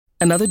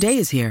Another day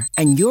is here,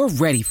 and you're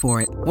ready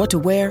for it. What to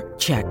wear?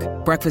 Check.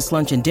 Breakfast,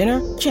 lunch, and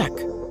dinner? Check.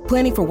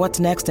 Planning for what's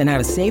next and how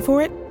to save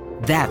for it?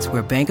 That's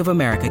where Bank of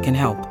America can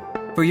help.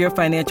 For your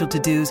financial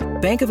to-dos,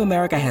 Bank of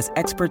America has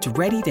experts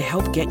ready to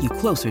help get you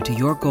closer to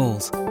your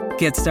goals.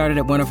 Get started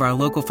at one of our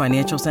local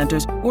financial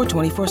centers or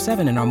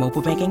 24/7 in our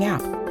mobile banking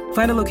app.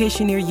 Find a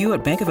location near you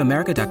at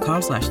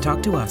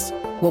bankofamerica.com/talktous.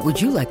 What would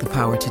you like the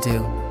power to do?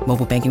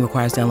 Mobile banking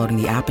requires downloading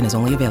the app and is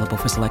only available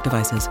for select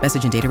devices.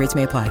 Message and data rates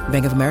may apply.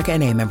 Bank of America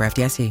N.A., member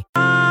FDIC.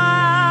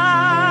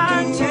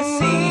 To see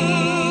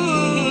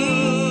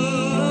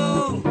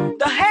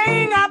the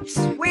hang-ups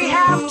we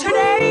have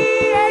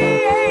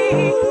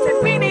today,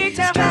 that we need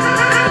to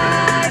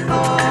fight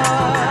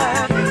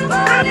for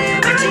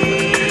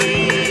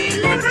liberty.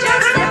 Lift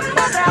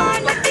yourself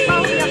on your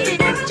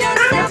feet. Lift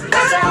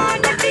yourself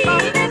on your feet.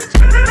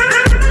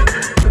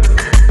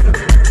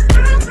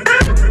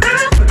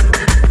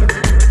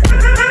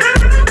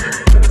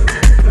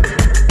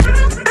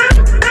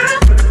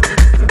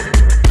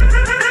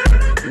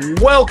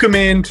 Welcome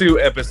into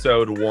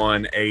episode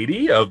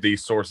 180 of the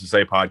Sources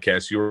Say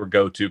podcast, your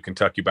go-to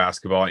Kentucky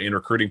basketball and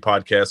recruiting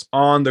podcast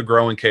on the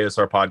growing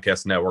KSR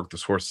Podcast Network. The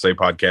Sources Say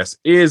podcast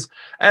is,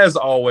 as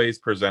always,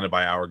 presented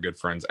by our good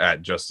friends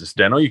at Justice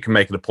Dental. You can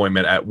make an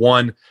appointment at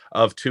one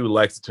of two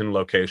Lexington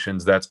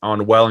locations. That's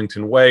on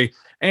Wellington Way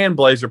and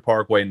Blazer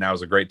Parkway. Now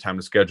is a great time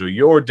to schedule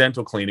your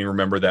dental cleaning.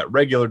 Remember that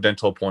regular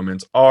dental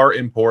appointments are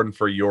important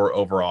for your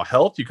overall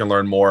health. You can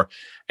learn more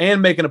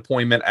and make an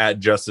appointment at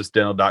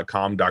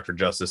justicedental.com. Dr.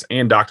 Justice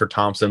and Dr.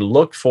 Thompson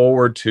look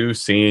forward to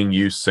seeing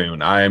you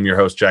soon. I am your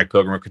host, Jack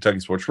Pilgrim of Kentucky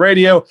Sports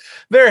Radio.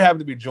 Very happy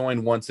to be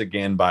joined once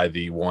again by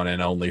the one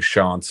and only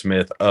Sean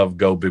Smith of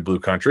Go Big Blue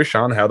Country.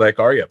 Sean, how the heck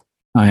are you?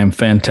 I am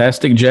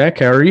fantastic, Jack.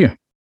 How are you?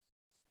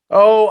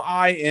 Oh,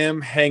 I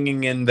am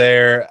hanging in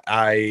there.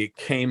 I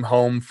came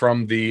home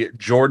from the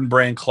Jordan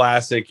Brand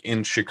Classic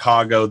in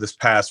Chicago this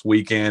past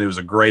weekend. It was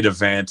a great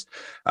event.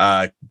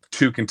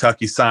 Two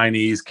Kentucky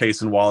signees,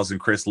 Cason Wallace and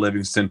Chris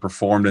Livingston,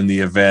 performed in the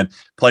event.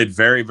 Played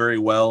very, very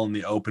well in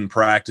the open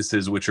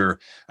practices, which are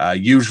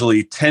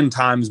usually 10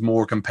 times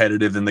more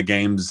competitive than the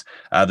games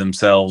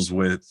themselves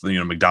with,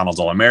 McDonald's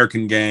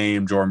All-American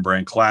Game, Jordan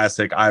Brand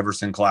Classic,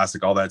 Iverson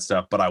Classic, all that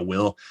stuff. But I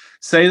will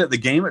say that the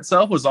game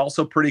itself was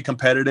also pretty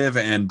competitive,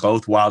 and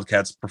both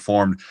Wildcats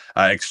performed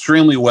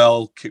extremely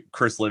well.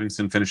 Chris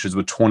Livingston finishes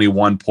with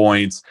 21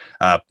 points,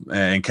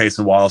 and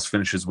Cason Wallace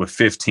finishes with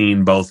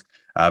 15, both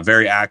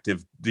very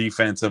active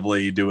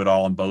defensively, do it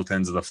all on both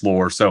ends of the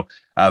floor. So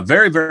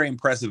very, very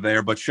impressive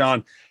there. But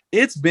Sean,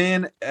 it's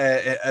been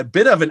a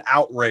bit of an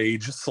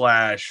outrage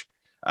slash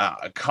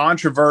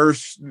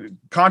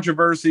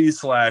controversy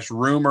slash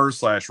rumors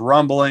slash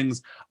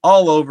rumblings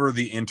all over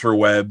the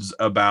interwebs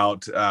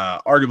about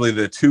arguably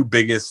the two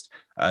biggest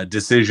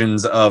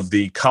decisions of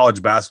the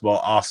college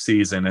basketball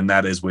offseason, and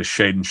that is with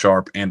Shaedon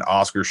Sharpe and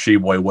Oscar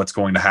Tshiebwe. What's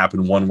going to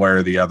happen one way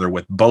or the other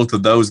with both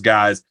of those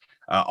guys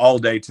all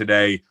day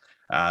today.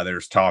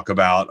 There's talk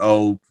about,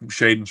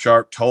 Shaedon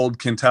Sharpe told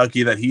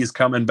Kentucky that he's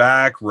coming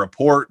back.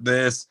 Report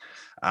this.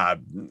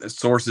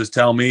 Sources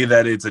tell me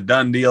that it's a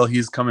done deal.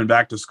 He's coming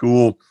back to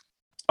school.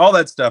 All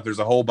that stuff. There's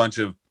a whole bunch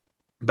of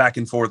back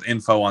and forth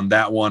info on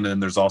that one.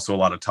 And there's also a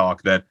lot of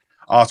talk that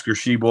Oscar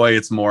Tshiebwe,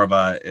 it's more of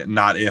a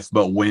not if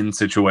but when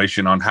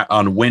situation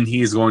on when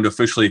he is going to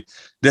officially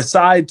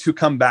decide to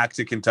come back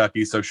to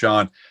Kentucky. So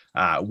Sean,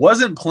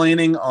 wasn't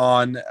planning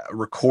on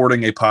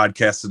recording a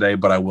podcast today,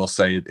 but I will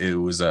say it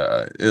was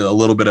a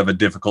little bit of a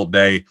difficult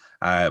day.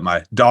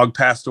 My dog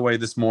passed away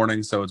this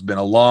morning, so it's been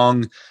a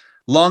long,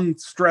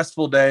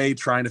 stressful day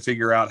trying to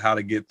figure out how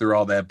to get through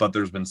all that. But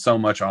there's been so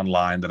much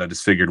online that I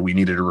just figured we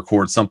needed to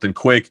record something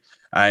quick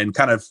and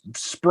kind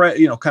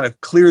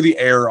of clear the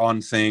air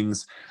on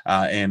things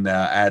and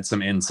add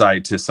some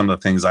insight to some of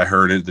the things I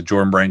heard at the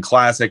Jordan Brand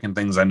Classic and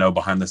things I know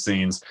behind the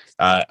scenes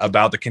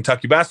about the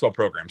Kentucky basketball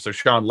program. So,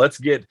 Sean, let's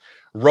get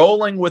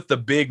rolling with the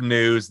big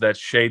news that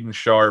Shaedon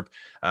Sharpe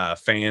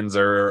fans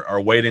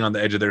are waiting on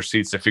the edge of their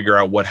seats to figure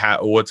out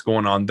what's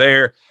going on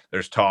there.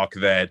 There's talk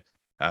that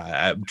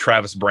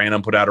Travis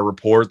Branham put out a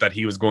report that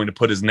he was going to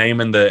put his name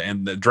in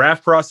the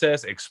draft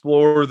process,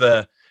 explore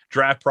the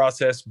draft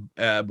process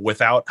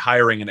without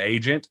hiring an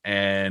agent.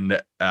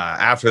 And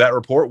after that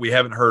report, we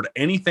haven't heard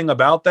anything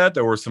about that.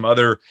 There were some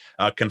other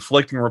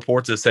conflicting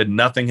reports that said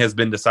nothing has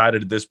been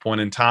decided at this point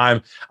in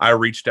time. I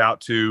reached out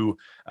to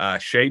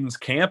Shaedon's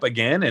camp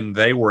again, and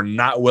they were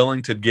not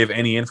willing to give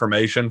any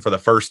information for the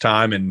first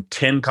time in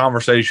 10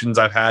 conversations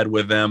I've had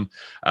with them.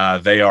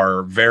 They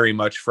are very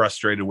much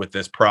frustrated with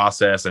this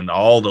process and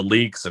all the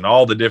leaks and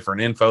all the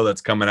different info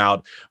that's coming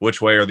out which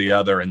way or the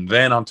other. And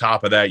then on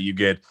top of that, you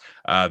get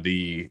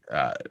the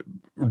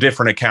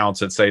different accounts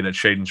that say that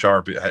Shaedon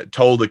Sharpe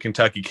told the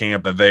Kentucky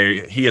camp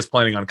that he is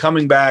planning on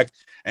coming back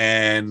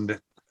and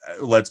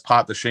let's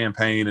pop the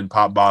champagne and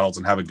pop bottles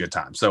and have a good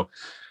time. So,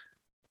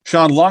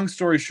 Sean, long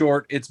story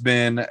short, it's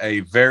been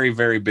a very,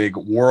 very big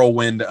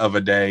whirlwind of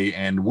a day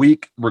and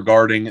week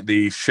regarding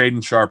the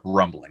Shaedon Sharpe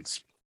rumblings.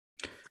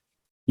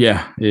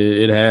 Yeah,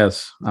 it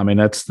has. I mean,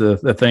 that's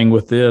the thing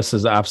with this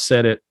is I've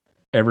said it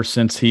ever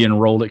since he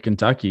enrolled at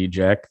Kentucky,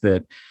 Jack,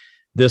 that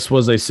this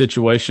was a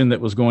situation that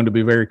was going to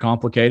be very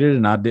complicated,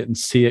 and I didn't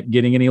see it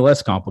getting any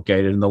less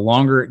complicated. And the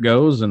longer it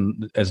goes,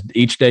 and as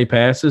each day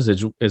passes,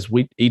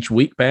 each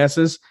week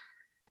passes,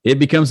 it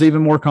becomes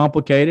even more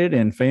complicated,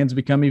 and fans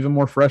become even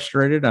more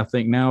frustrated. I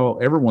think now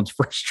everyone's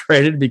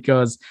frustrated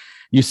because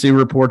you see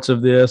reports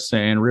of this,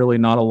 and really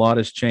not a lot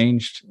has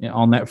changed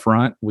on that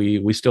front.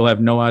 We still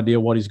have no idea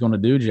what he's going to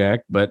do,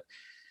 Jack, but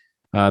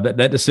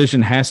that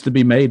decision has to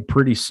be made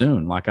pretty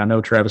soon. Like, I know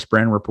Travis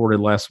Brand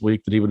reported last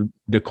week that he would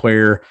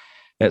declare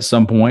at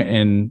some point,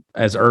 and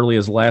as early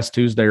as last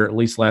Tuesday, or at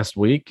least last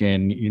week.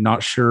 And you're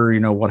not sure,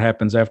 what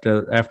happens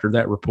after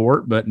that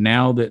report. But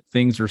now that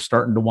things are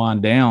starting to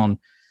wind down,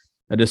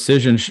 a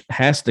decision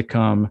has to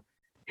come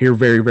here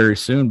very, very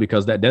soon,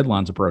 because that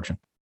deadline's approaching.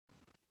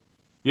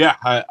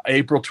 Yeah,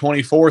 April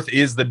 24th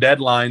is the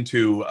deadline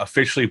to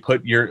officially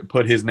put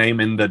his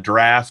name in the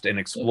draft and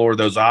explore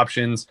those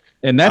options.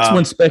 And that's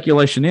when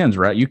speculation ends,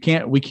 right? We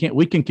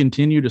can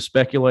continue to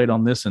speculate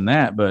on this and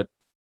that, but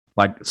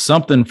like,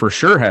 something for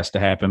sure has to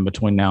happen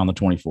between now and the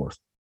 24th.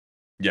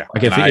 Yeah.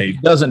 Like, if he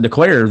doesn't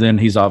declare, then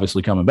he's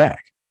obviously coming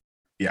back.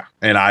 Yeah.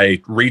 And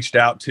I reached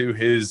out to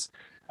his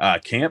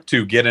camp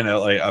to get an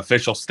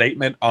official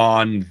statement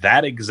on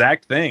that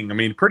exact thing. I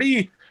mean,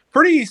 pretty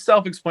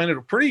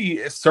self-explanatory,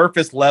 pretty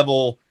surface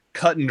level,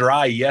 cut and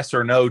dry, yes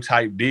or no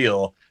type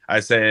deal.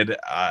 I said,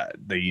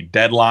 the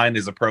deadline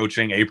is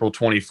approaching April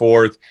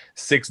 24th,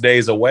 6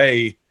 days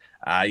away.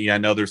 I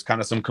know there's kind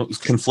of some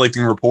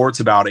conflicting reports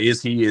about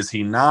is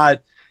he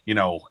not,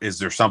 is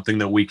there something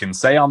that we can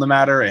say on the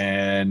matter?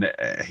 And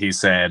he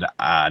said,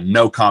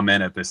 no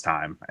comment at this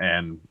time,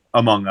 and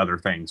among other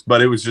things.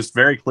 But it was just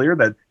very clear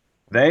that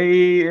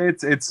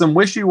it's some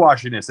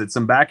wishy-washiness, it's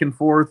some back and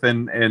forth,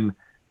 and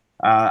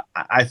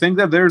I think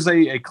that there's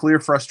a clear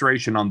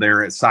frustration on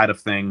their side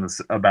of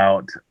things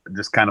about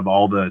just kind of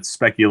all the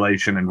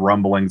speculation and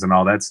rumblings and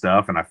all that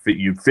stuff. And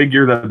you'd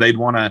figure that they'd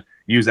want to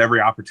use every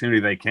opportunity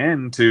they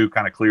can to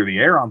kind of clear the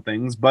air on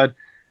things, but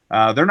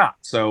they're not.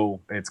 So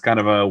it's kind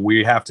of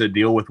we have to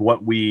deal with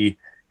what we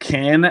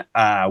can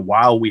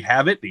while we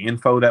have it. The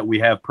info that we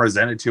have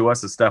presented to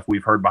us, the stuff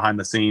we've heard behind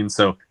the scenes.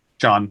 So,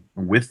 Sean,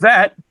 with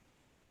that,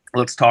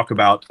 let's talk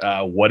about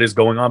what is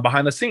going on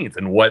behind the scenes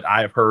and what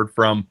I've heard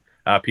from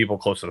people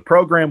close to the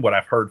program, what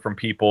I've heard from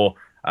people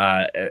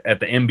at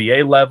the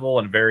NBA level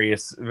and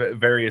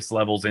various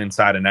levels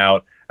inside and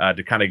out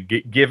to kind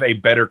of give a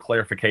better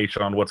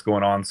clarification on what's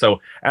going on. So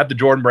at the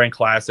Jordan Brand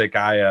Classic,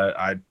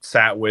 I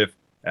sat with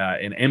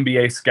an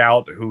NBA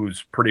scout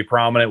who's pretty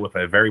prominent with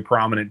a very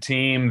prominent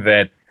team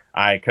that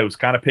I was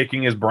kind of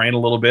picking his brain a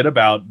little bit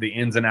about the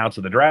ins and outs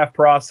of the draft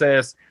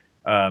process,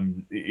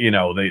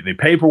 the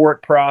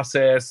paperwork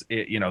process,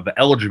 the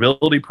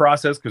eligibility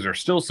process, because there's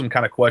still some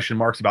kind of question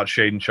marks about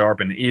Shaedon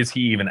Sharpe and is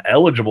he even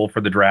eligible for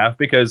the draft,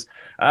 because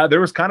there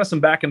was kind of some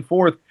back and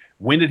forth.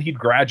 When did he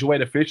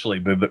graduate officially?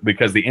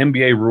 Because the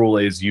NBA rule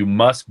is you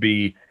must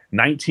be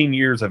 19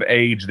 years of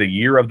age the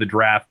year of the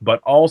draft, but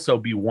also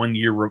be 1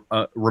 year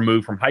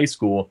removed from high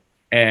school.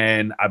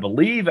 And I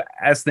believe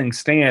as things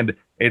stand,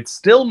 it's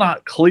still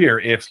not clear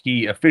if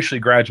he officially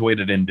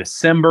graduated in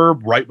December,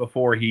 right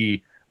before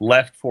he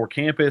left for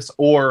campus,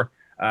 or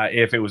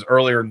if it was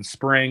earlier in the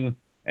spring.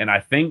 And I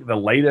think the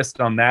latest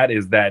on that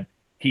is that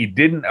he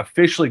didn't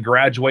officially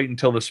graduate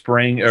until the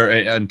spring, or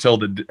until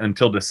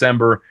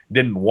December,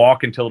 didn't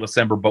walk until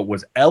December, but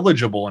was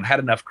eligible and had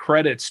enough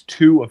credits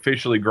to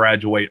officially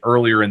graduate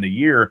earlier in the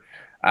year,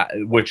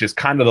 which is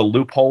kind of the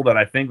loophole that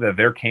I think that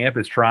their camp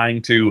is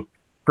trying to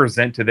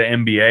present to the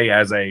NBA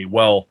as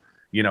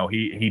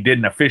he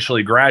didn't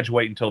officially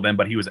graduate until then,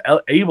 but he was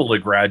able to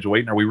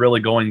graduate. And are we really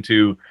going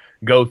to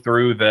go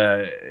through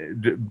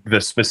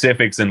the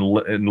specifics and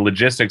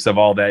logistics of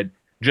all that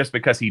just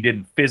because he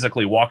didn't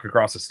physically walk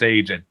across the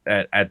stage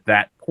at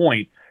that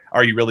point?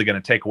 Are you really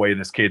going to take away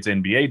this kid's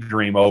NBA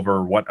dream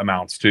over what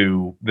amounts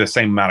to the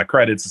same amount of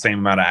credits, the same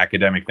amount of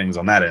academic things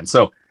on that end?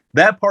 So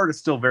that part is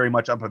still very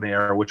much up in the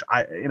air, which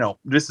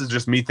this is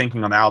just me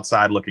thinking on the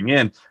outside looking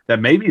in,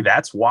 that maybe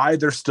that's why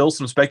there's still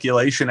some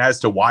speculation as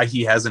to why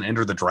he hasn't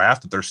entered the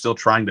draft, that they're still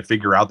trying to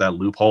figure out that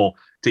loophole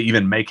to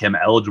even make him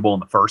eligible in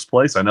the first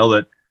place. I know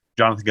that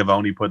Jonathan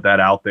Givony put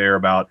that out there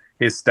about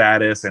his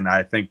status, and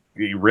I think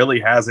he really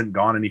hasn't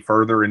gone any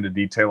further into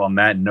detail on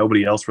that.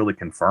 Nobody else really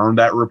confirmed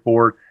that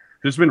report.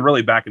 There's been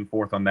really back and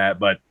forth on that,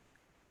 but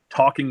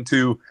talking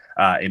to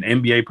an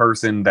NBA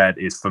person that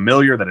is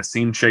familiar, that has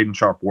seen Shaedon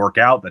Sharpe work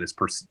out, that has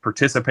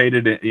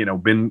participated,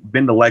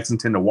 been to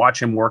Lexington to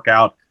watch him work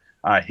out,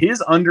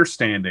 his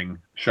understanding,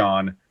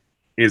 Sean,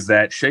 is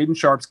that Shaedon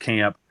Sharpe's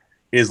camp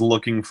is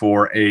looking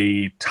for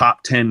a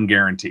top 10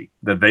 guarantee,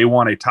 that they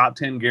want a top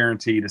 10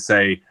 guarantee to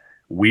say,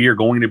 we are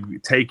going to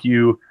take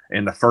you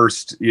in the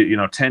first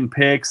 10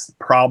 picks,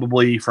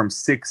 probably from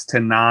 6 to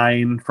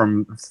 9,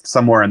 from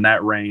somewhere in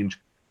that range.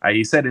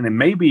 He said, and it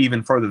may be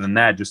even further than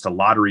that, just a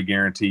lottery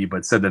guarantee,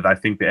 but said that I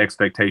think the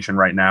expectation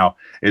right now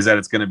is that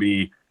it's going to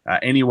be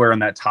anywhere in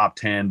that top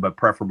 10, but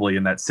preferably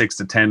in that 6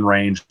 to 10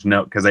 range.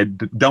 No, because I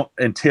don't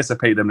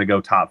anticipate them to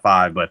go top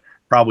 5, but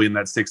probably in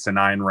that 6 to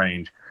 9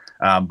 range.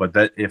 But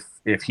that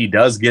if he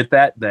does get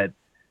that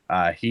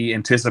he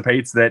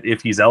anticipates that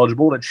if he's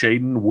eligible, that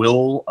Shaedon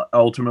will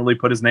ultimately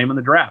put his name in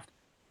the draft.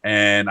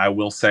 And I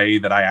will say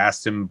that I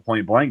asked him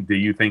point blank, do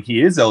you think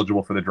he is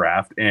eligible for the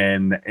draft?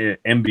 And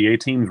NBA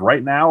teams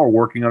right now are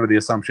working under the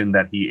assumption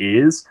that he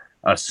is,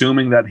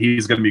 assuming that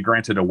he's going to be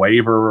granted a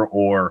waiver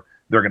or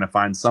they're going to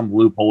find some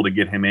loophole to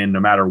get him in no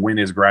matter when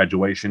his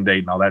graduation date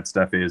and all that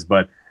stuff is.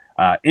 But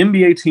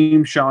NBA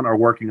teams, Sean, are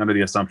working under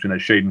the assumption that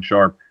Shaedon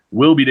Sharpe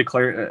will be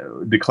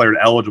declared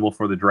eligible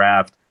for the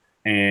draft,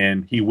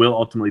 and he will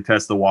ultimately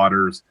test the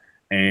waters.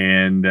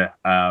 And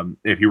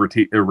if he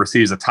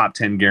receives a top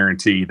 10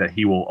 guarantee, that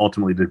he will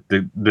ultimately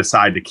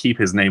decide to keep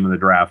his name in the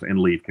draft and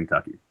leave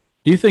Kentucky.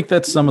 Do you think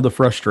that's some of the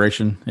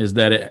frustration, is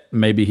that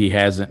maybe he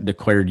hasn't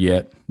declared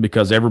yet,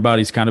 because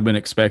everybody's kind of been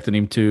expecting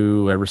him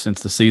to ever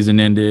since the season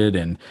ended?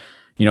 And,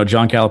 you know,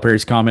 John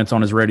Calipari's comments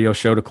on his radio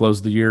show to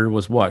close the year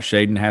was what?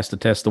 Shaedon has to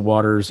test the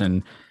waters,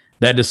 and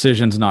that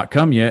decision's not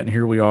come yet. And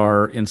here we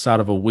are inside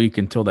of a week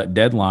until that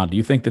deadline. Do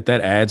you think that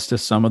adds to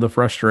some of the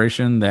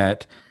frustration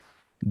that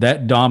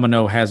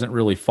domino hasn't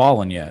really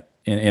fallen yet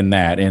in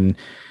that? And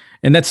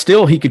that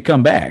still, he could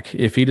come back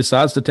if he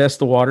decides to test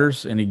the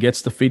waters and he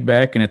gets the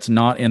feedback and it's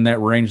not in that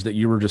range that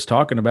you were just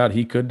talking about.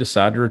 He could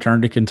decide to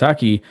return to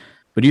Kentucky.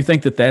 But do you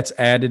think that that's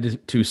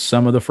added to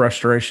some of the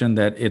frustration,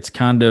 that it's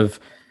kind of,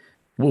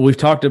 well, we've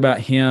talked about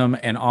him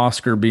and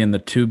Oscar being the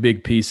two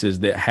big pieces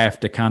that have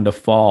to kind of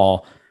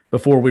fall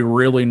before we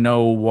really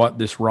know what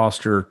this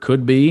roster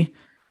could be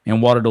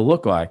and what it'll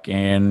look like.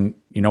 And,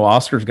 you know,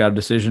 Oscar's got a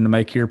decision to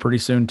make here pretty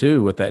soon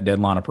too, with that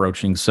deadline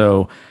approaching.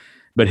 So,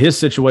 but his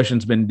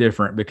situation's been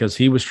different because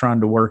he was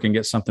trying to work and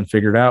get something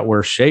figured out,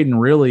 where Shaedon,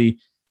 really,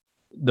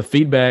 the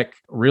feedback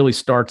really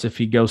starts if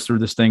he goes through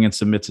this thing and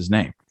submits his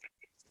name.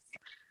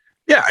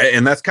 Yeah,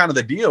 and that's kind of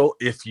the deal.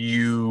 If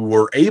you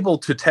were able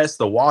to test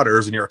the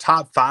waters and you're a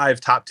top 5,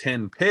 top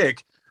 10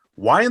 pick,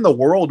 why in the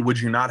world would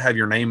you not have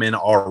your name in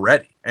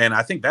already? And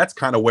I think that's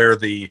kind of where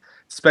the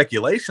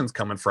speculation's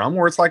coming from,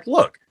 where it's like,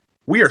 look,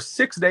 we are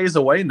 6 days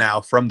away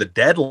now from the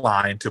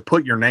deadline to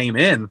put your name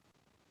in.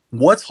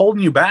 What's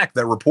holding you back?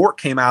 That report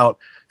came out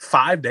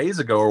 5 days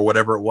ago or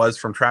whatever it was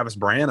from Travis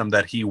Branham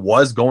that he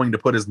was going to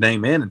put his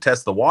name in and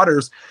test the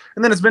waters.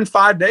 And then it's been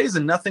 5 days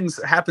and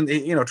nothing's happened.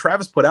 You know,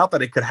 Travis put out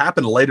that it could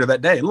happen later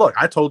that day. Look,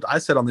 I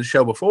said on this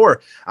show before,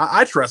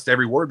 I trust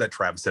every word that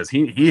Travis says.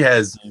 He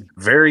has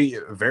very,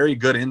 very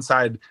good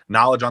inside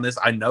knowledge on this.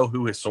 I know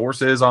who his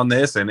source is on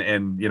this.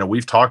 And you know,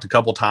 we've talked a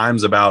couple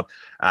times about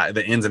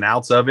the ins and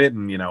outs of it.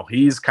 And, you know,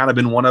 he's kind of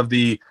been one of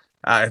the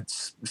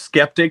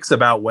skeptics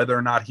about whether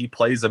or not he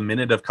plays a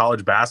minute of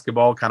college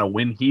basketball. Kind of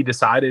when he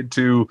decided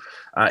to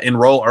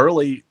enroll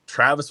early,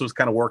 Travis was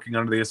kind of working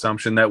under the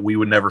assumption that we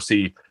would never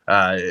see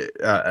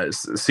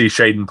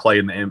Shaedon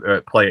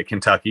play at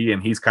Kentucky,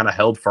 and he's kind of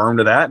held firm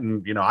to that.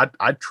 And you know,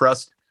 I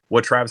trust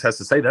what Travis has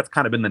to say. That's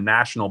kind of been the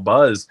national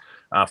buzz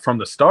from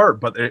the start,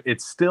 but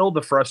it's still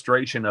the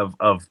frustration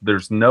of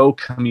there's no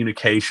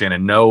communication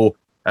and no.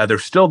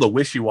 There's still the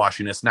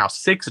wishy-washiness now,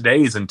 6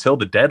 days until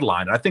the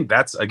deadline. And I think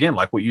that's, again,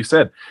 like what you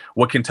said,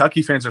 what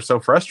Kentucky fans are so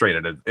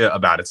frustrated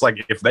about. It's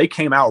like if they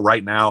came out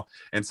right now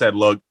and said,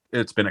 look,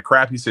 it's been a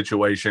crappy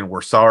situation.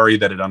 We're sorry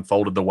that it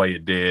unfolded the way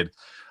it did,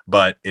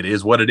 but it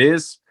is what it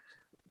is.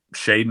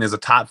 Shaedon is a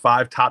top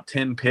 5, top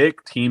 10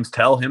 pick. Teams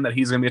tell him that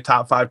he's going to be a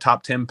top 5,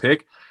 top 10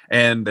 pick.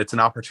 And it's an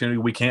opportunity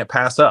we can't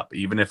pass up,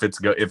 even if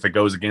it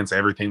goes against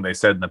everything they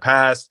said in the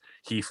past.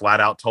 He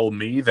flat out told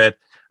me that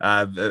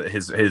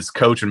his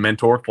coach and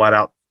mentor flat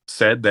out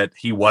said that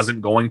he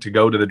wasn't going to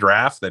go to the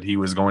draft, that he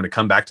was going to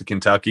come back to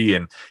Kentucky,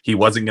 and he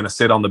wasn't going to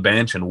sit on the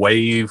bench and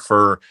waive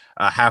for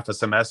half a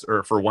semester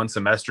or for one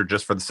semester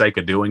just for the sake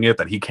of doing it,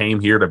 that he came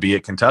here to be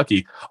at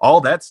Kentucky.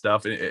 All that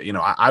stuff, you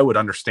know, I would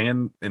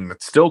understand and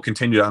still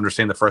continue to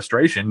understand the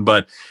frustration,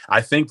 but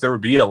I think there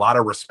would be a lot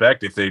of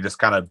respect if they just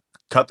kind of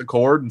cut the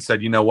cord and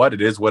said, you know what,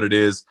 it is what it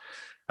is.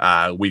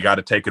 We got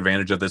to take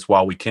advantage of this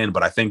while we can.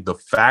 But I think the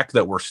fact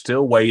that we're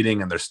still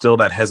waiting and there's still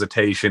that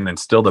hesitation and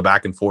still the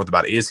back and forth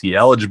about, is he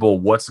eligible?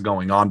 What's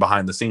going on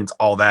behind the scenes?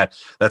 All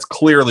that's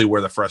clearly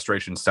where the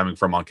frustration is stemming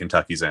from on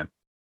Kentucky's end.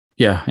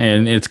 Yeah.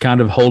 And it's kind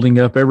of holding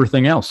up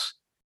everything else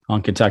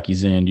on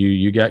Kentucky's end.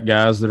 You got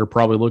guys that are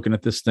probably looking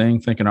at this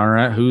thing thinking, all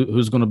right,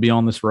 who's going to be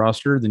on this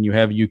roster? Then you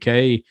have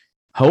UK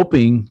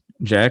hoping,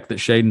 Jack, that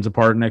Shaedon's a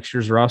part of next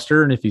year's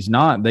roster. And if he's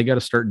not, they got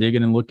to start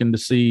digging and looking to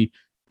see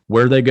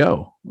where they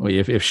go.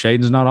 If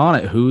Shaedon's not on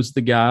it, who's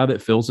the guy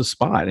that fills a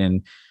spot?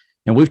 And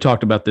we've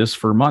talked about this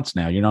for months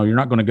now. You know, you're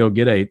not going to go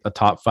get a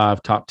top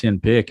 5, top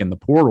 10 pick in the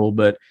portal,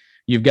 but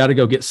you've got to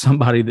go get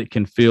somebody that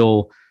can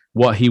fill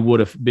what he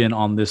would have been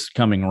on this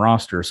coming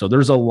roster. So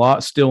there's a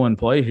lot still in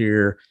play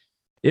here.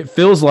 It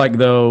feels like,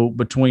 though,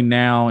 between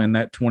now and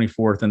that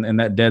 24th and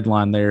that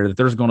deadline there, that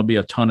there's going to be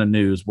a ton of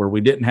news where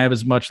we didn't have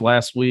as much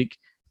last week.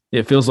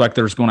 It feels like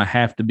there's going to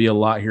have to be a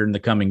lot here in the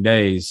coming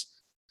days,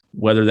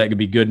 whether that could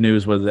be good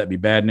news, whether that be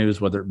bad news,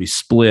 whether it be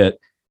split.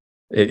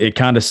 It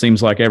kind of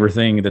seems like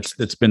everything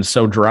that's been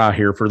so dry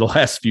here for the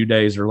last few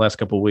days or last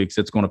couple of weeks,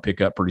 it's going to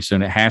pick up pretty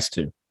soon. It has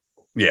to.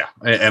 Yeah,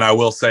 and I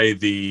will say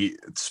the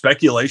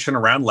speculation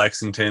around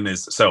Lexington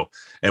is so,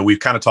 and we've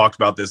kind of talked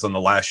about this on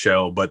the last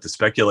show, but the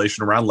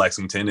speculation around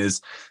Lexington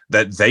is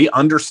that they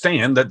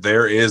understand that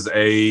there is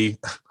a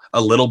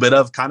little bit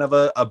of kind of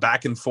a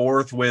back and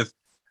forth with,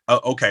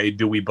 okay,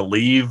 do we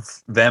believe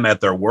them at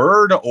their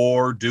word,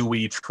 or do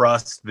we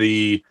trust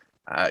the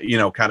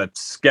kind of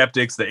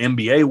skeptics, the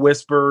NBA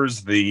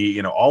whispers,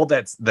 all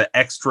that's the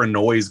extra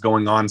noise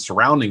going on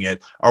surrounding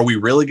it. Are we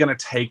really going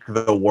to take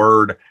the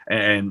word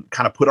and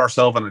kind of put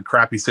ourselves in a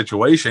crappy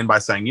situation by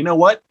saying, you know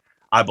what,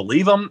 I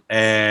believe him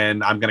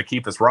and I'm going to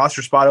keep this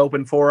roster spot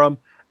open for him.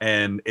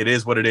 And it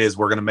is what it is.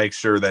 We're going to make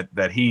sure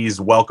that he's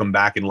welcome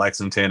back in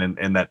Lexington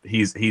and that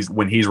he's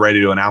when he's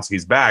ready to announce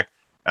he's back,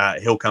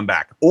 he'll come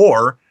back.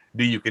 Or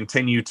do you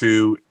continue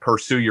to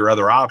pursue your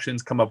other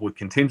options, come up with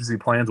contingency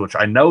plans, which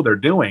I know they're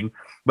doing,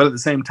 but at the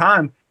same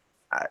time,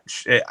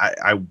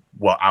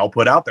 I'll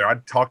put out there. I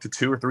talked to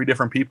 2 or 3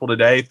 different people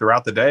today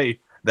throughout the day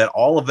that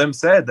all of them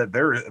said that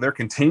there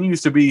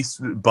continues to be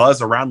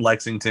buzz around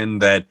Lexington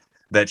that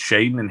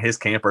Shaedon and his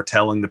camp are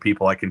telling the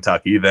people at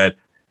Kentucky that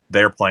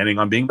they're planning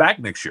on being back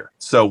next year.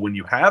 So when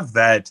you have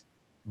that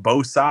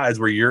both sides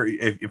where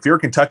if you're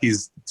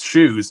Kentucky's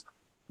shoes,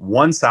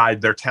 one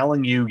side, they're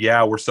telling you,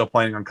 yeah, we're still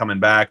planning on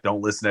coming back.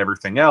 Don't listen to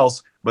everything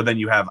else. But then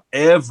you have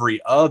every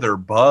other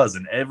buzz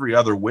and every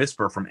other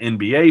whisper from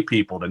NBA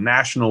people to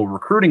national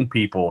recruiting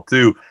people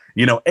to,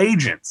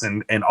 agents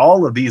and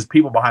all of these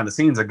people behind the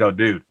scenes that go,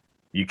 dude,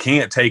 you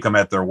can't take them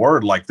at their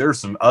word. Like there's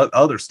some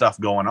other stuff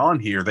going on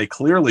here. They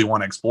clearly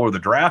want to explore the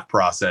draft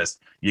process.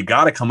 You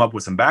got to come up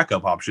with some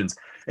backup options.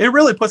 It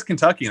really puts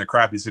Kentucky in a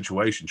crappy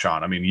situation,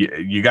 Sean. I mean,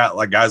 you got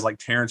like guys like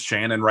Terrence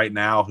Shannon right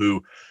now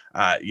who,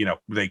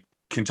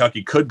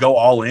 Kentucky could go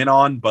all in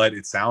on, but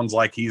it sounds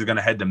like he's going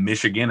to head to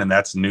Michigan, and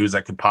that's news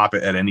that could pop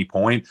at any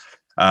point.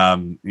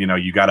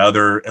 You got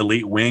other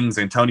elite wings.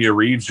 Antonio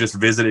Reeves just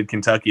visited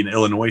Kentucky, an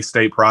Illinois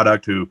State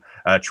product who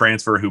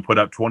put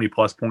up 20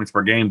 plus points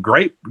per game.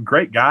 Great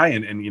guy.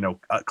 And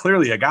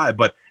clearly a guy,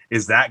 but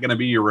is that going to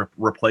be your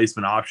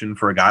replacement option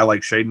for a guy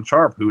like Shaedon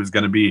Sharpe, who is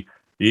going to be,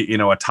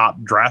 a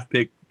top draft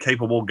pick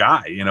capable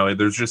guy?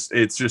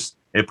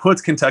 It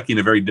puts Kentucky in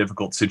a very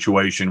difficult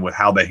situation with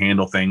how they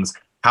handle things,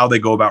 how they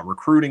go about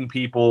recruiting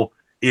people.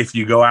 If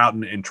you go out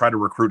and try to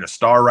recruit a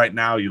star right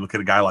now, you look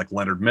at a guy like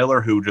Leonard Miller,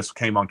 who just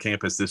came on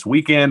campus this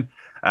weekend.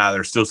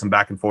 There's still some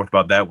back and forth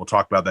about that. We'll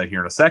talk about that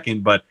here in a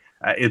second, but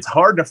it's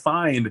hard to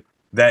find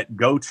that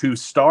go-to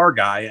star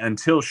guy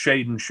until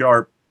Shaedon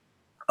Sharpe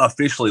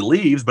officially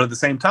leaves. But at the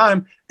same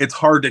time, it's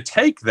hard to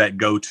take that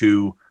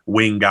go-to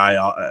wing guy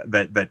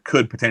that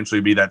could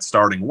potentially be that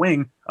starting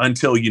wing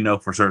until you know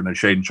for certain that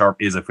Shaedon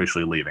Sharpe is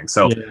officially leaving.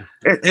 So yeah.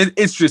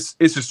 It's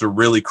just a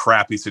really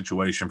crappy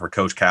situation for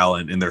Coach Cal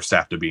and their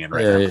staff to be in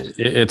right now.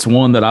 It's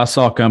one that I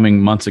saw coming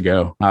months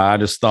ago. I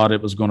just thought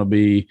it was going to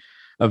be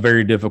a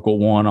very difficult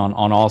one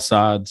on all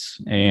sides,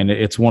 and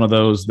it's one of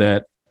those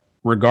that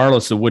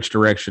regardless of which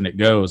direction it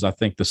goes, I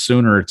think the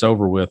sooner it's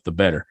over with, the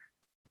better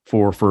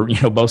for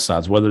both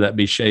sides, whether that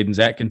be Shaedon's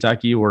at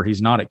Kentucky or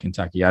he's not at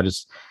Kentucky.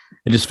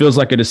 It just feels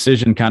like a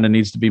decision kind of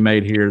needs to be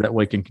made here. That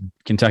way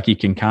Kentucky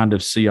can kind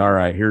of see, all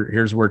right,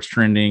 here's where it's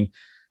trending.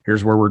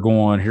 Here's where we're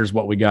going. Here's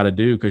what we got to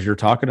do. Cause you're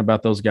talking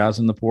about those guys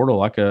in the portal,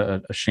 like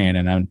a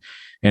Shannon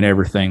and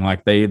everything.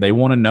 Like they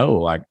want to know,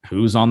 like,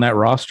 who's on that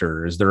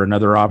roster. Is there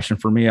another option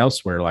for me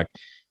elsewhere? Like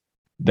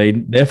they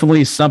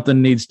definitely,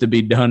 something needs to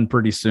be done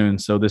pretty soon.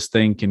 So this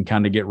thing can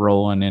kind of get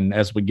rolling. And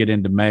as we get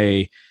into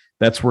May,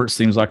 that's where it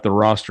seems like the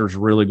roster is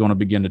really going to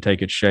begin to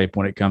take its shape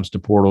when it comes to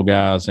portal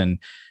guys and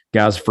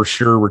guys for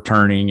sure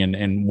returning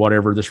and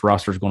whatever this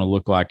roster is going to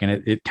look like. And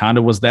it kind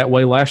of was that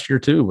way last year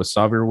too, with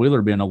Xavier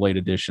Wheeler being a late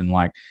addition.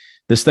 Like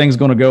this thing's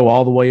going to go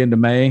all the way into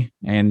May.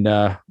 And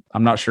I'm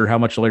not sure how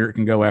much later it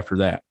can go after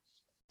that.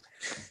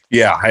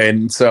 Yeah,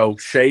 and so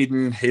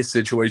Shaedon, his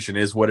situation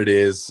is what it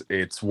is.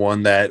 It's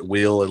one that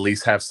we'll at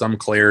least have some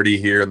clarity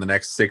here in the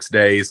next 6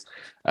 days.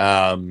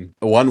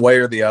 One way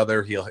or the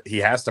other, he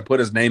has to put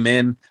his name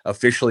in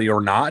officially or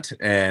not,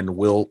 and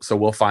we'll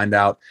find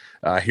out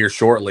here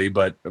shortly.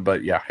 But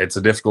yeah, it's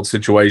a difficult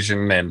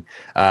situation, and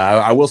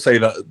I will say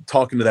that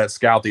talking to that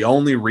scout, the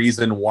only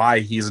reason why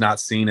he's not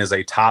seen as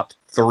a top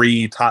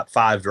 3, top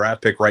 5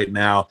 draft pick right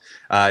now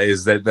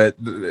is that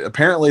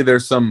apparently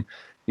there's some,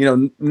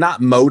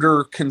 not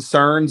motor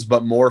concerns,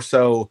 but more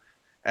so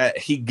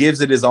he gives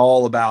it his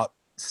all about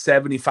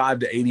 75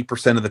 to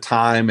 80% of the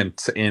time. And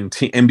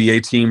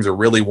NBA teams are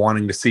really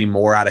wanting to see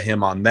more out of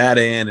him on that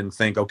end and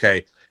think,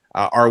 okay,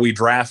 are we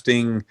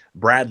drafting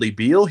Bradley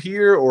Beal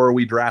here or are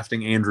we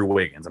drafting Andrew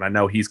Wiggins? And I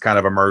know he's kind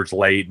of emerged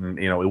late,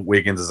 and,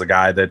 Wiggins is a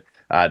guy that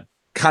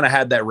kind of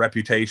had that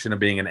reputation of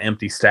being an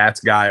empty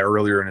stats guy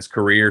earlier in his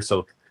career.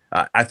 So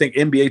I think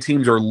NBA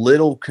teams are a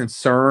little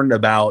concerned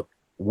about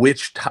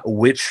which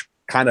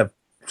kind of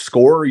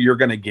scorer you're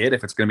going to get,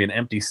 if it's going to be an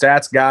empty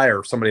stats guy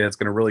or somebody that's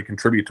going to really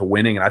contribute to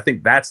winning. And I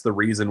think that's the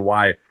reason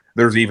why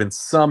there's even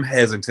some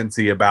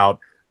hesitancy about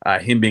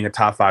him being a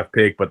top 5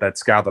 pick. But that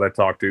scout that I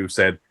talked to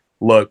said,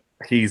 look,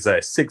 he's a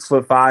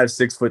 6'5",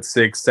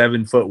 6'6",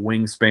 7 foot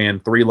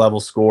wingspan, 3-level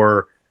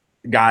scorer.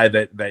 guy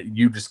that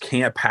you just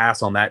can't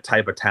pass on that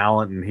type of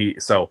talent.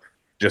 And so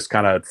just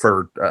kind of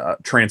for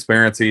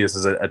transparency, this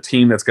is a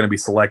team that's going to be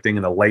selecting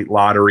in the late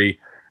lottery.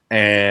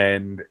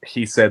 And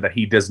he said that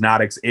he does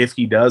not, if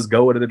he does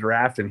go into the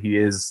draft and he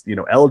is,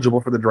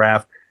 eligible for the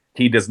draft,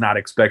 he does not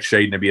expect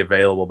Shaedon to be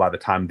available by the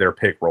time their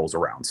pick rolls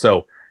around.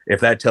 So if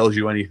that tells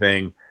you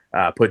anything,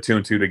 put two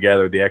and two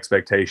together, the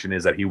expectation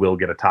is that he will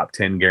get a top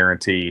 10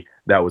 guarantee.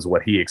 That was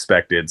what he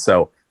expected.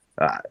 So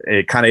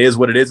it kind of is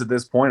what it is at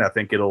this point. I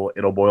think it'll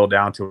boil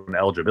down to an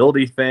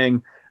eligibility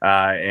thing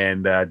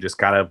and just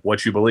kind of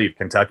what you believe.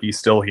 Kentucky's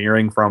still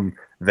hearing from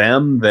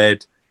them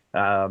that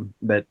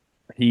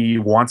he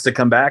wants to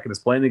come back and is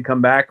planning to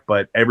come back,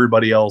 but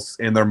everybody else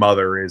and their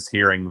mother is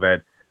hearing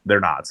that they're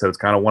not. So it's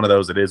kind of one of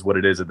those, it is what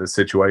it is at this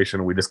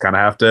situation. We just kind of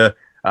have to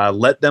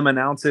let them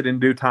announce it in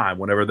due time.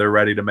 Whenever they're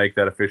ready to make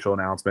that official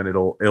announcement,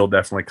 it'll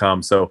definitely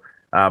come. So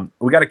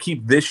we got to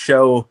keep this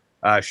show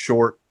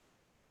short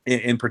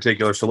in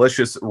particular. So let's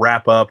just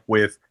wrap up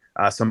with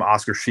some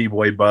Oscar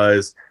Tshiebwe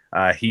buzz.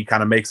 He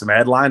kind of made some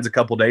headlines a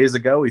couple days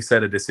ago. He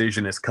said a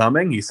decision is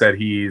coming. He said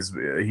he's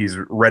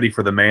ready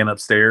for the man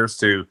upstairs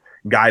to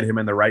guide him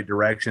in the right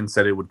direction,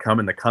 said it would come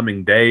in the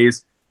coming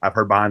days. I've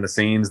heard behind the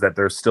scenes that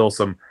there's still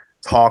some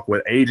talk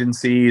with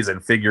agencies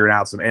and figuring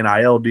out some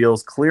NIL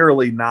deals,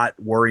 clearly not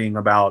worrying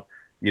about,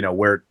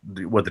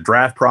 what the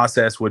draft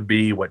process would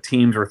be, what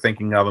teams are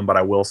thinking of him. But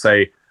I will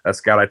say a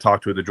scout I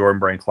talked to at the Jordan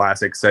Brain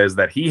Classic says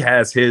that he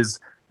has his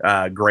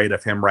grade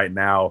of him right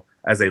now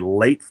as a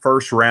late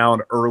first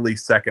round, early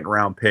second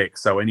round pick.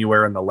 So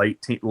anywhere in the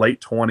late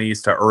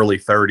 20s to early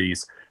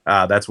 30s,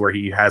 that's where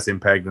he has him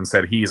pegged, and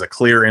said he's a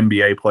clear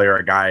NBA player,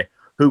 a guy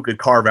who could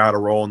carve out a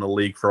role in the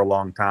league for a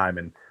long time.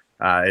 And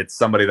it's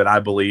somebody that I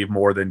believe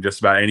more than just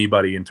about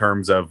anybody in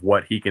terms of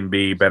what he can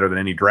be, better than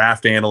any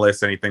draft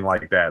analyst, anything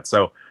like that.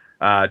 So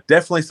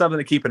definitely something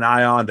to keep an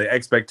eye on. The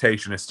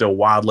expectation is still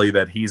wildly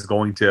that he's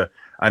going to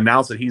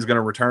announce that he's going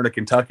to return to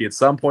Kentucky at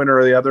some point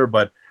or the other.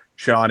 But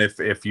Sean,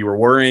 if you were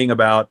worrying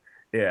about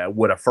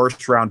would a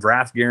first round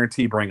draft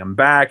guarantee bring him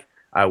back,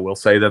 I will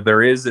say that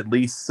there is at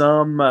least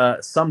some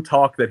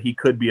talk that he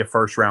could be a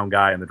first round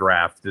guy in the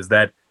draft. Does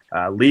that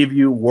leave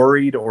you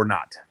worried or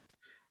not?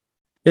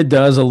 It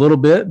does a little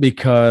bit,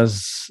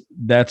 because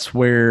that's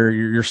where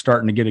you're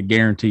starting to get a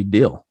guaranteed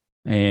deal.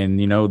 And,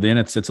 then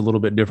it's a little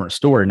bit different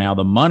story. Now,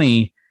 the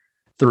money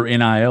through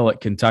NIL at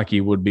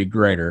Kentucky would be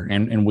greater.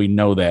 And we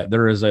know that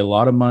there is a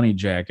lot of money,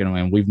 Jack.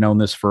 And we've known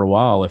this for a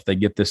while. If they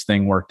get this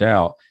thing worked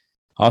out,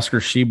 Oscar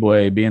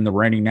Tshiebwe being the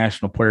reigning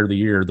national player of the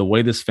year, the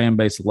way this fan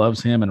base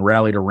loves him and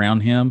rallied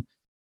around him,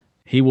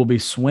 he will be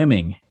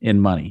swimming in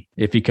money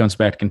if he comes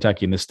back to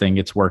Kentucky and this thing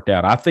gets worked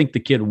out. I think the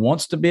kid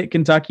wants to be at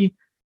Kentucky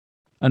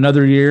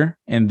another year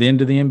and then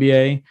to the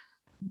NBA.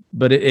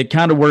 But it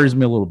kind of worries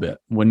me a little bit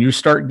when you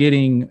start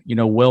getting,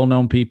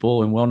 well-known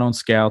people and well-known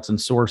scouts and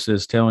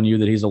sources telling you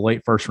that he's a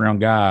late first-round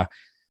guy.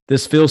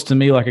 This feels to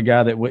me like a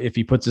guy that if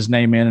he puts his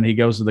name in and he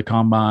goes to the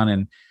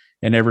combine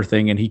and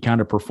everything, and he kind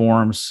of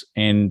performs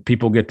and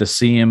people get to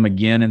see him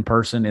again in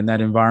person in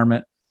that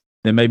environment,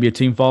 then maybe a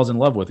team falls in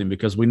love with him,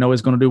 because we know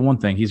he's going to do one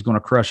thing. He's going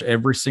to crush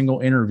every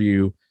single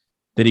interview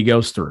that he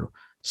goes through.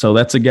 So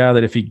that's a guy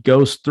that if he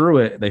goes through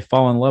it, they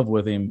fall in love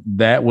with him.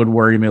 That would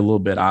worry me a little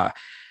bit.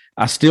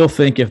 I still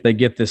think if they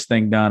get this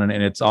thing done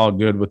and it's all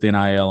good with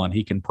NIL and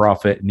he can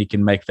profit and he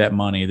can make that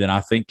money, then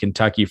I think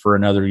Kentucky for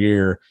another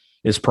year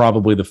is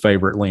probably the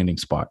favorite landing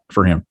spot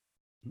for him.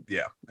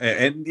 Yeah.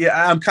 And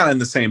I'm kind of in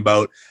the same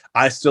boat.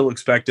 I still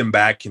expect him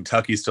back.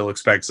 Kentucky still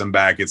expects him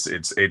back.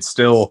 It's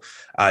still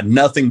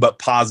nothing but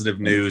positive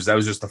news. That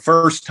was just the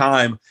first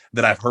time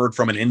that I've heard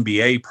from an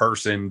NBA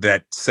person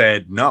that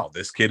said, no,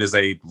 this kid is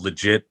a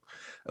legit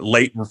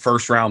late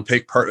first round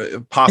pick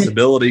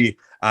possibility.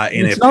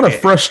 And it's not a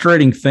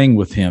frustrating thing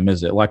with him,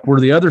 is it? Like, we're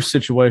the other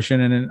situation.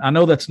 And I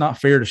know that's not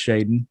fair to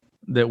Shaedon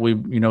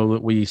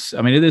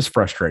it is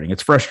frustrating.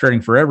 It's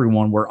frustrating for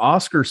everyone, where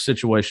Oscar's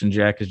situation,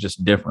 Jack, is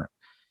just different.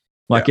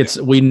 Like,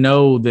 we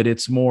know that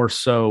it's more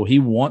so he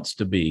wants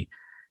to be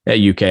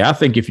at UK. I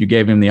think if you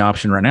gave him the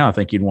option right now, I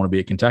think he'd want to be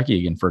at Kentucky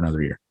again for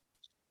another year.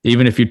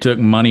 Even if you took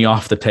money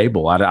off the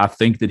table, I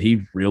think that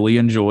he really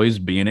enjoys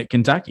being at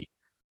Kentucky.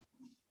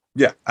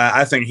 Yeah,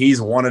 I think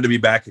he's wanted to be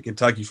back at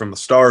Kentucky from the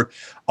start.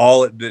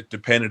 All it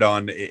depended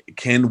on,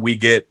 can we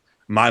get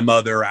my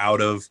mother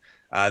out of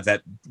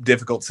that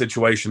difficult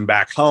situation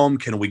back home?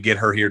 Can we get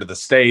her here to the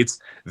States?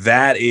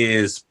 That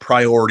is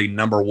priority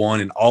number one,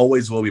 and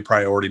always will be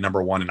priority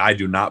number one. And I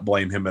do not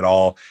blame him at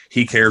all.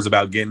 He cares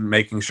about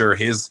making sure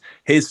his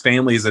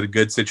family is in a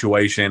good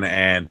situation.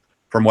 And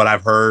from what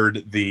I've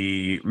heard,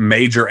 the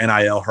major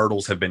NIL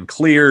hurdles have been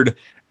cleared,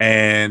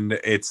 and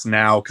it's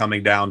now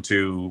coming down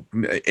to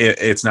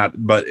it's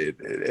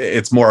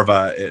more of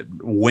a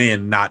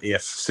when, not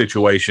if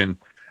situation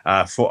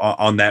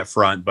on that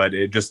front. But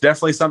it just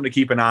definitely something to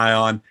keep an eye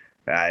on.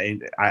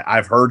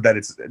 I've heard that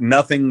it's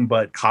nothing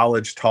but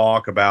college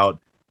talk about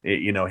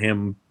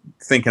him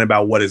thinking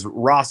about what his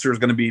roster is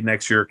going to be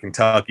next year at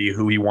Kentucky,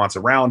 who he wants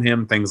around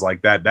him, things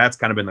like that. That's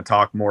kind of been the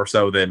talk more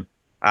so than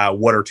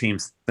what are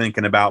teams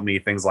thinking about me,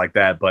 things like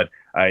that. But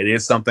it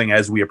is something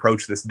as we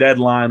approach this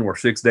deadline. We're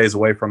 6 days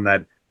away from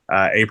that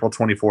April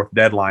 24th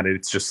deadline.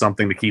 It's just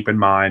something to keep in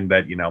mind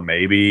that,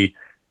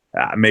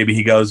 maybe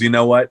he goes, you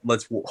know what,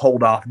 let's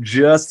hold off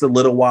just a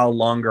little while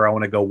longer. I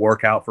want to go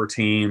work out for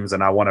teams,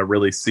 and I want to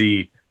really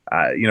see,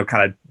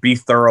 kind of be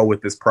thorough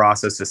with this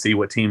process to see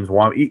what teams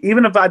want.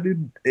 Even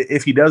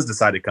if he does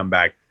decide to come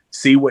back,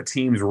 see what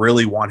teams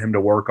really want him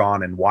to work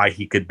on and why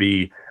he could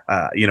be,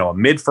 a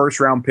mid-first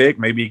round pick.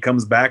 Maybe he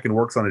comes back and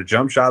works on a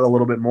jump shot a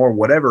little bit more,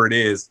 whatever it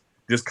is,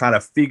 just kind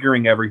of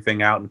figuring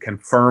everything out and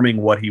confirming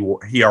what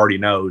he already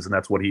knows. And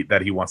that's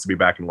that he wants to be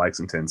back in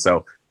Lexington.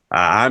 So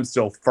I'm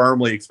still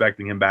firmly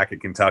expecting him back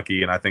at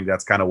Kentucky. And I think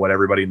that's kind of what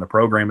everybody in the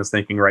program is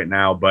thinking right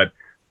now, but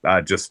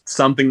just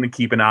something to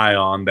keep an eye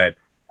on, that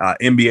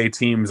NBA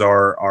teams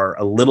are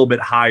a little bit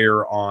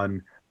higher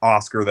on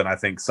Oscar than I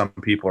think some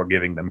people are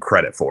giving them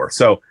credit for.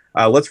 So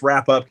let's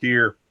wrap up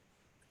here.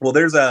 Well,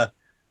 there's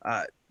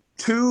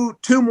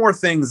two more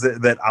things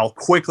that I'll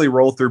quickly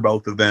roll through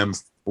both of them.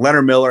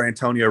 Leonard Miller,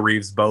 Antonio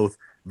Reeves both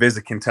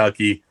visit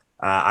Kentucky.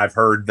 I've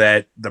heard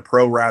that the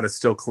pro route is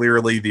still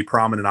clearly the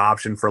prominent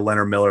option for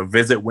Leonard Miller.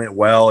 Visit went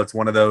well. It's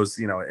one of those,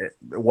 it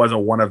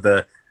wasn't one of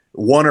the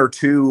one or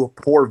two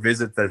poor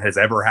visits that has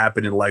ever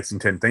happened in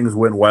Lexington. Things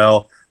went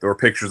well. There were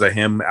pictures of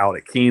him out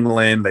at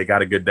Keeneland. They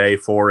got a good day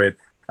for it.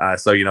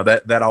 So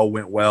that all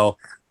went well.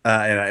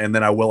 And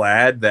then I will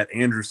add that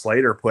Andrew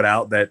Slater put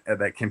out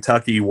that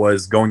Kentucky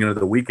was going into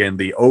the weekend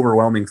the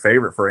overwhelming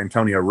favorite for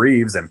Antonio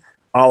Reeves. And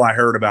all I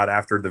heard about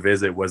after the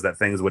visit was that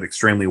things went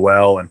extremely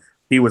well, and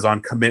he was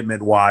on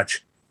commitment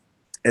watch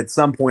at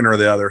some point or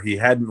the other. He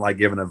hadn't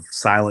given a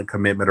silent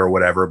commitment or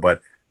whatever,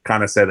 but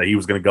kind of said that he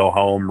was going to go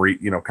home,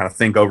 kind of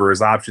think over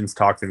his options,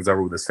 talk things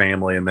over with his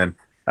family, and then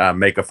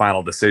make a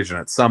final decision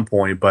at some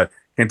point. But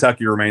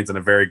Kentucky remains in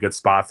a very good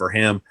spot for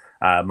him.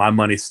 My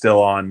money's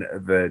still on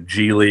the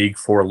G League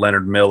for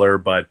Leonard Miller,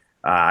 but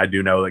I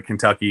do know that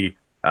Kentucky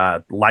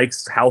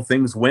likes how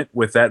things went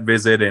with that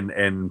visit,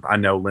 and I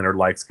know Leonard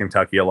likes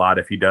Kentucky a lot.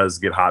 If he does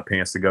get hot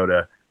pants to go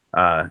to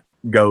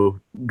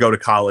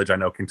college, I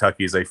know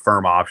Kentucky is a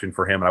firm option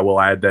for him. And I will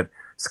add that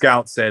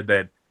Scout said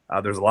that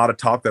there's a lot of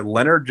talk that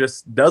Leonard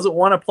just doesn't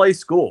want to play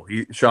school.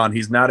 Sean,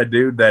 he's not a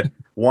dude that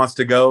wants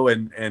to go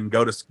and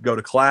go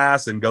to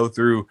class and go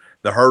through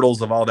the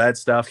hurdles of all that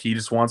stuff. He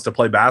just wants to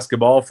play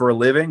basketball for a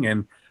living,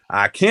 and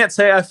I can't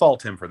say I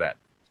fault him for that.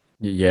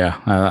 Yeah,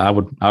 I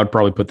would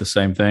probably put the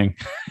same thing.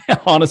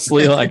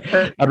 Honestly,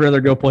 I'd rather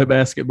go play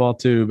basketball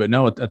too. But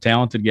no, a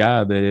talented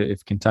guy that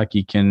if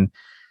Kentucky can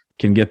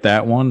get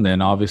that one,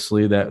 then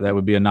obviously that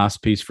would be a nice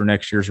piece for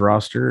next year's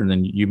roster. And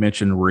then you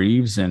mentioned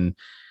Reeves, and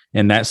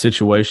in that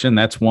situation,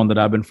 that's one that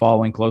I've been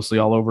following closely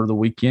all over the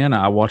weekend.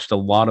 I watched a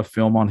lot of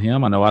film on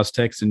him. I know I was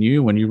texting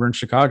you when you were in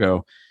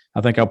Chicago.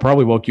 I think I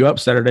probably woke you up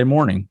Saturday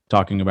morning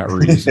talking about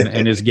Reeves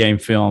and his game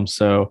film.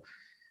 So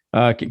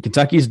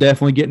Kentucky's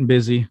definitely getting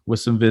busy with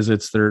some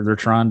visits. They're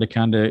trying to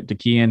kind of to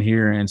key in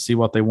here and see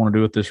what they want to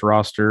do with this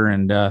roster.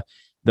 And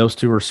those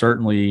two are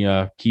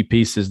certainly key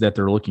pieces that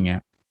they're looking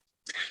at.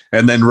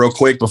 And then real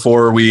quick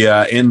before we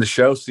end the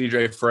show,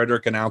 CJ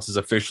Frederick announces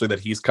officially that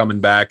he's coming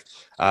back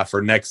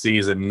for next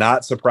season.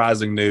 Not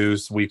surprising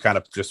news. We've kind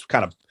of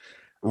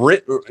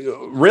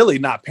really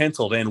not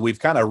penciled in. We've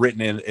kind of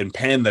written in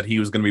pen that he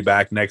was going to be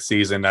back next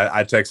season.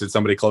 I texted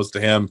somebody close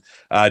to him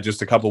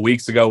just a couple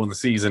weeks ago when the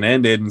season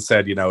ended and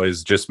said,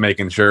 is just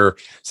making sure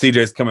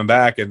CJ's coming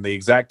back. And the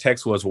exact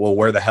text was, well,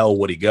 where the hell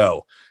would he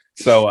go?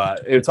 So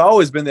it's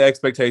always been the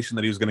expectation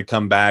that he was going to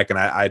come back. And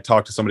I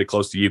talked to somebody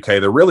close to UK.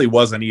 There really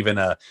wasn't even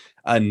a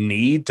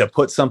need to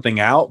put something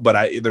out,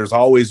 but there's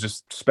always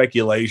just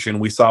speculation.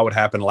 We saw what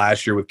happened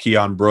last year with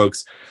Keon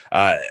Brooks.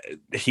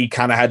 He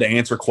kind of had to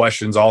answer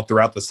questions all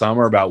throughout the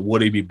summer about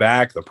would he be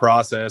back, the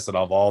process, and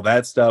all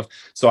that stuff.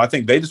 So I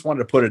think they just wanted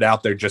to put it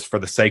out there just for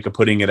the sake of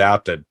putting it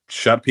out to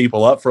shut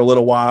people up for a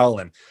little while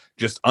and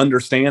just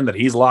understand that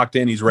he's locked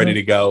in, he's ready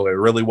to go. It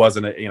really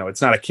wasn't,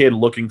 it's not a kid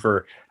looking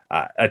for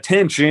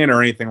attention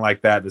or anything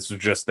like that. This was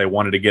just they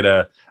wanted to get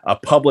a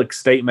public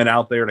statement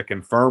out there to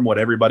confirm what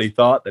everybody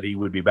thought, that he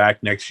would be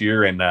back next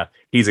year, and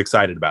he's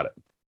excited about it.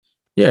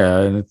 Yeah,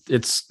 and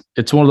it's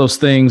one of those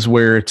things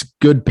where it's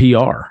good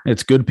PR.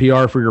 It's good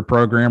PR for your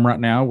program right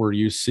now, where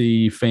you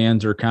see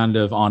fans are kind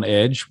of on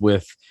edge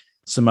with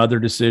some other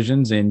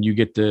decisions, and you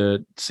get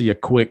to see a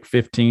quick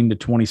 15 to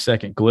 20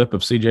 second clip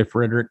of CJ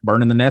Frederick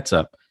burning the nets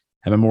up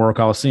at Memorial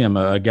Coliseum,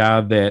 a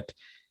guy that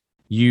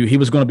he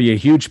was going to be a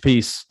huge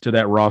piece to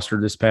that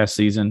roster this past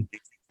season.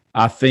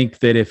 I think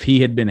that if he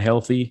had been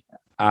healthy,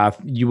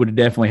 you would have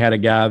definitely had a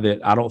guy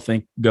that I don't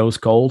think goes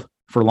cold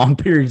for long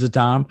periods of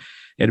time.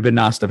 It'd have been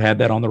nice to have had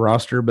that on the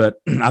roster, but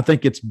I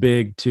think it's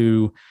big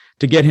to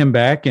get him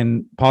back,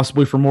 and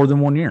possibly for more than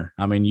 1 year.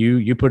 I mean,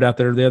 you put out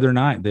there the other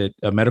night that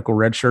a medical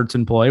red shirt's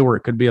in play, where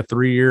it could be a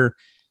 3-year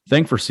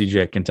thing for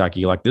CJ at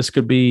Kentucky. Like, this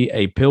could be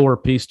a pillar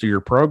piece to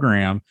your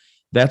program.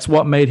 That's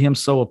what made him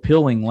so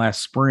appealing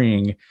last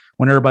spring,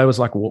 when everybody was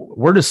like, well,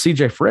 where does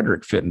CJ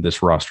Frederick fit in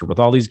this roster with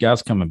all these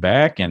guys coming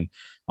back and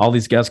all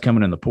these guys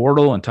coming in the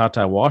portal and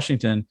Ty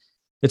Washington?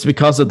 It's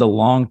because of the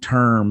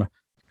long-term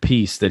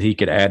piece that he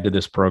could add to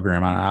this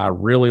program. I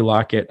really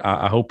like it.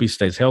 I hope he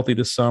stays healthy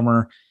this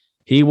summer.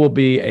 He will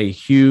be a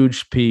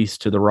huge piece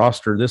to the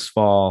roster this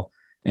fall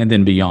and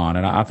then beyond.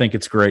 And I think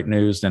it's great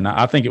news. And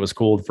I think it was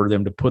cool for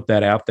them to put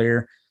that out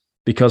there,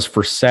 because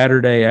for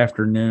Saturday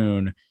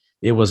afternoon,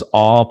 it was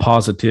all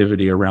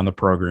positivity around the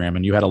program.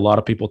 And you had a lot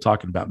of people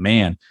talking about,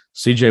 man,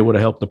 CJ would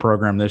have helped the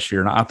program this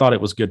year. And I thought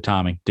it was good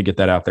timing to get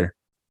that out there.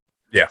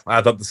 Yeah,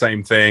 I thought the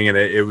same thing. And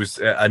it was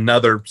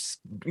another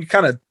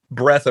kind of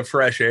breath of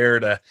fresh air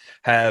to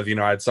have.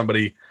 I had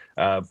somebody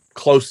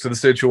close to the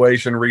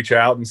situation reach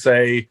out and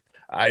say,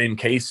 in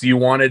case you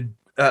wanted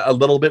a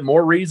little bit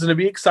more reason to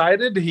be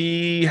excited,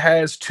 he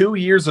has 2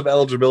 years of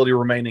eligibility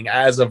remaining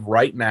as of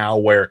right now,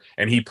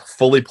 and he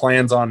fully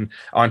plans on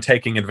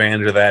taking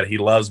advantage of that. He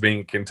loves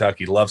being at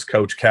Kentucky, loves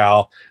Coach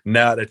Cal,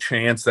 not a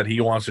chance that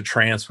he wants to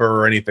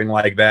transfer or anything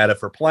like that. If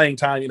for playing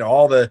time,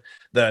 all the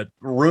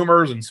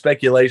rumors and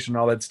speculation,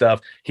 all that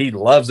stuff, he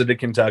loves it at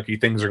Kentucky.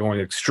 Things are going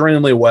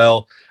extremely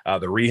well.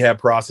 The rehab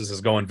process is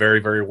going very,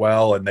 very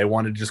well. And they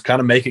wanted to just kind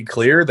of make it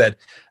clear that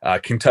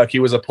Kentucky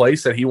was a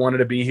place that he wanted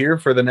to be here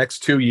for the next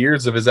 2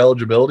 years of his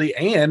eligibility.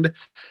 And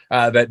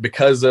that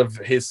because of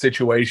his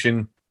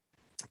situation,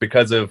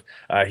 because of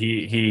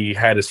he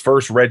had his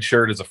first red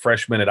shirt as a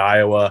freshman at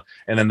Iowa,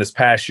 and then this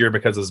past year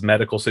because of his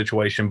medical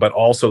situation, but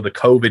also the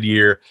COVID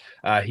year,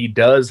 he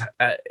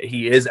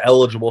is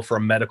eligible for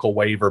a medical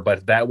waiver,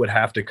 but that would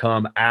have to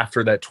come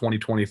after that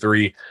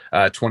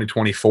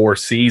 2023-2024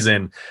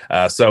 season.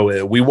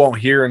 So we won't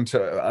hear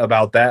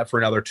about that for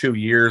another 2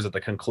 years at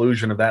the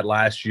conclusion of that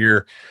last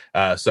year.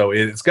 So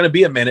it's going to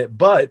be a minute,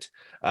 but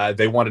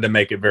they wanted to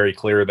make it very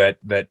clear that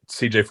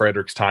CJ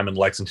Frederick's time in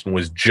Lexington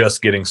was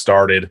just getting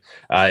started,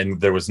 and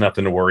there was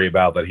nothing to worry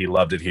about, that he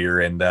loved it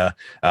here. And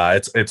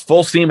it's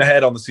full steam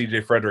ahead on the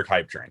CJ Frederick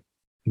hype train.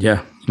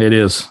 Yeah, it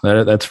is.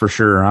 That's for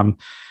sure. I'm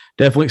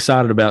definitely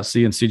excited about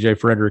seeing CJ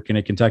Frederick in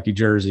a Kentucky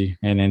jersey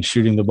and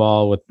shooting the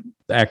ball with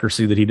the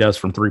accuracy that he does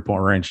from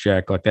 3-point range,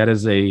 Jack. Like that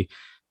is a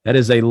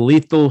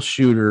lethal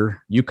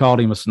shooter. You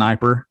called him a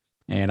sniper,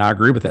 and I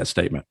agree with that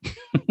statement.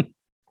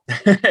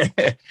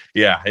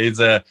 Yeah, he's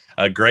a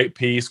great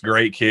piece,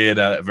 great kid.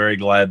 Very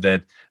glad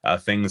that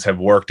things have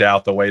worked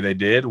out the way they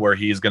did, where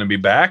he's going to be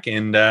back,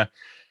 and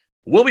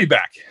we'll be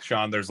back,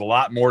 Sean. There's a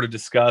lot more to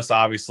discuss.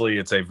 Obviously,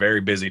 it's a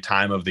very busy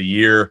time of the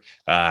year.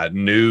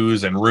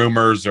 News and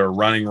rumors are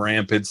running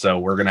rampant, so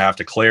we're going to have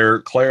to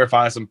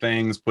clarify some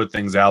things, put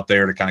things out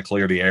there to kind of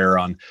clear the air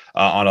on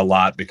a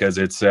lot, because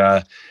it's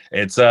a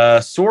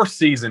source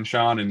season,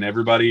 Sean, and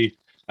everybody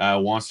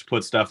wants to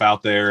put stuff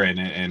out there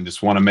and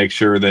just want to make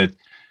sure that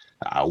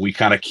we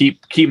kind of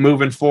keep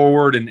moving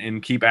forward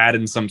and keep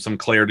adding some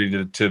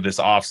clarity to this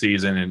off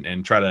season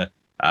and try to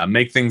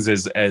make things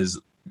as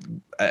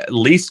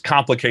least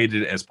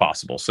complicated as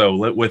possible.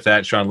 So with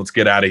that, Sean, let's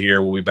get out of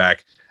here. We'll be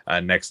back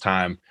next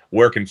time.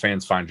 Where can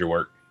fans find your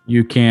work?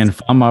 You can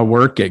find my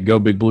work at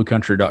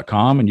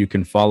gobigbluecountry.com, and you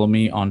can follow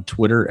me on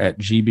Twitter at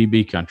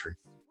GBBCountry.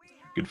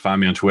 You can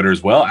find me on Twitter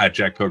as well at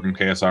Jack Pilgrim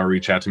KSR.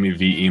 Reach out to me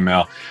via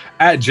email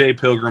at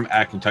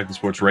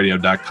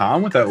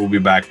jpilgrim@KentuckySportsRadio.com. With that, we'll be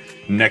back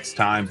next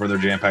time for their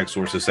Jam Pack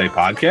Sources Say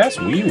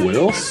podcast. We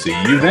will see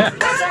you then.